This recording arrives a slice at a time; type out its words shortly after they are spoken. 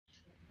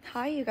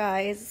Hi you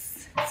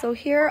guys. So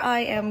here I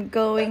am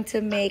going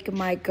to make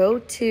my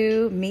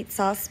go-to meat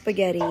sauce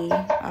spaghetti.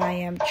 I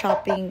am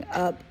chopping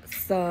up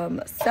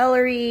some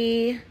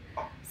celery,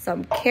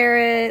 some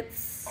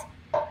carrots.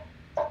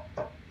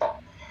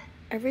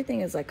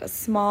 Everything is like a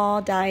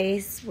small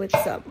dice with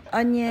some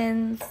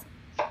onions.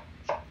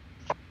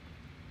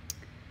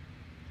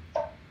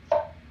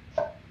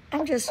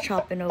 I'm just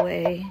chopping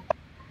away.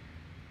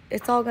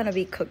 It's all gonna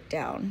be cooked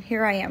down.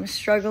 Here I am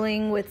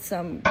struggling with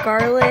some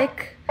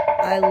garlic.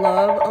 I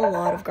love a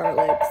lot of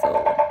garlic, so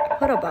I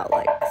put about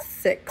like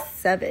 6,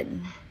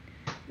 7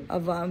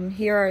 of them.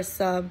 Here are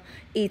some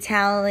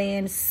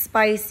Italian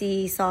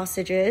spicy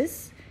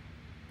sausages.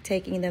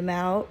 Taking them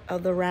out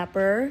of the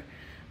wrapper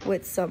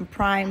with some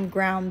prime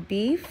ground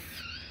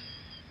beef.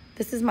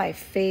 This is my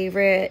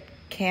favorite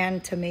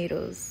canned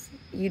tomatoes.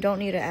 You don't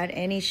need to add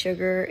any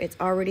sugar. It's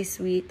already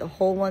sweet. The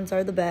whole ones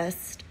are the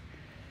best.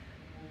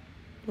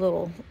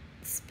 Little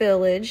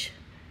spillage.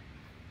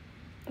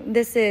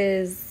 This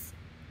is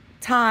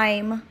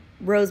thyme,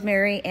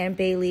 rosemary, and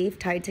bay leaf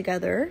tied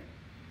together.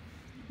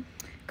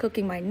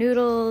 Cooking my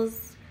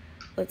noodles.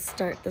 Let's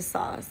start the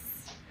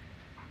sauce.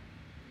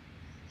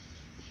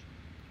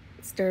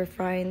 Stir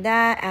frying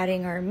that,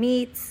 adding our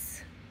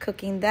meats,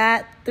 cooking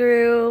that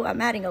through.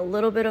 I'm adding a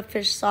little bit of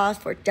fish sauce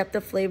for depth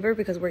of flavor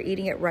because we're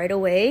eating it right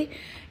away,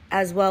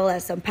 as well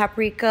as some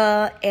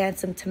paprika and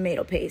some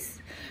tomato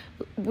paste.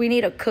 We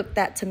need to cook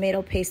that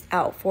tomato paste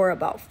out for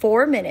about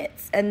 4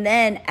 minutes and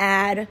then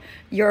add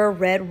your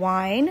red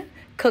wine.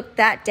 Cook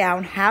that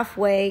down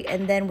halfway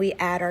and then we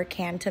add our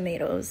canned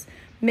tomatoes.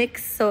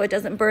 Mix so it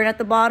doesn't burn at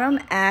the bottom.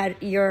 Add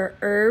your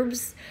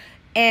herbs.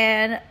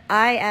 And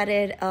I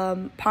added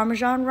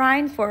Parmesan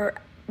rind for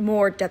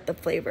more depth of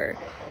flavor.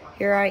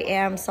 Here I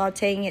am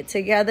sauteing it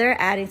together,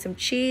 adding some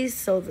cheese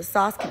so the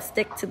sauce can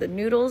stick to the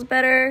noodles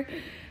better.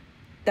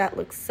 That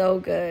looks so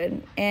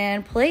good.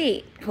 And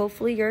plate.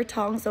 Hopefully your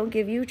tongs don't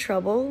give you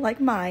trouble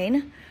like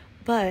mine.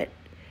 But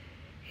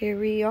here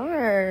we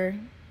are.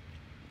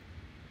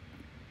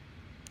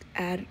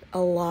 Add a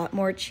lot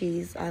more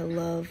cheese. I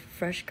love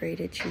fresh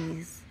grated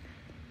cheese.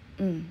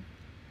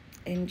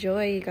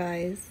 Enjoy, you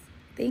guys.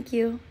 Thank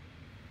you.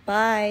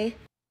 Bye.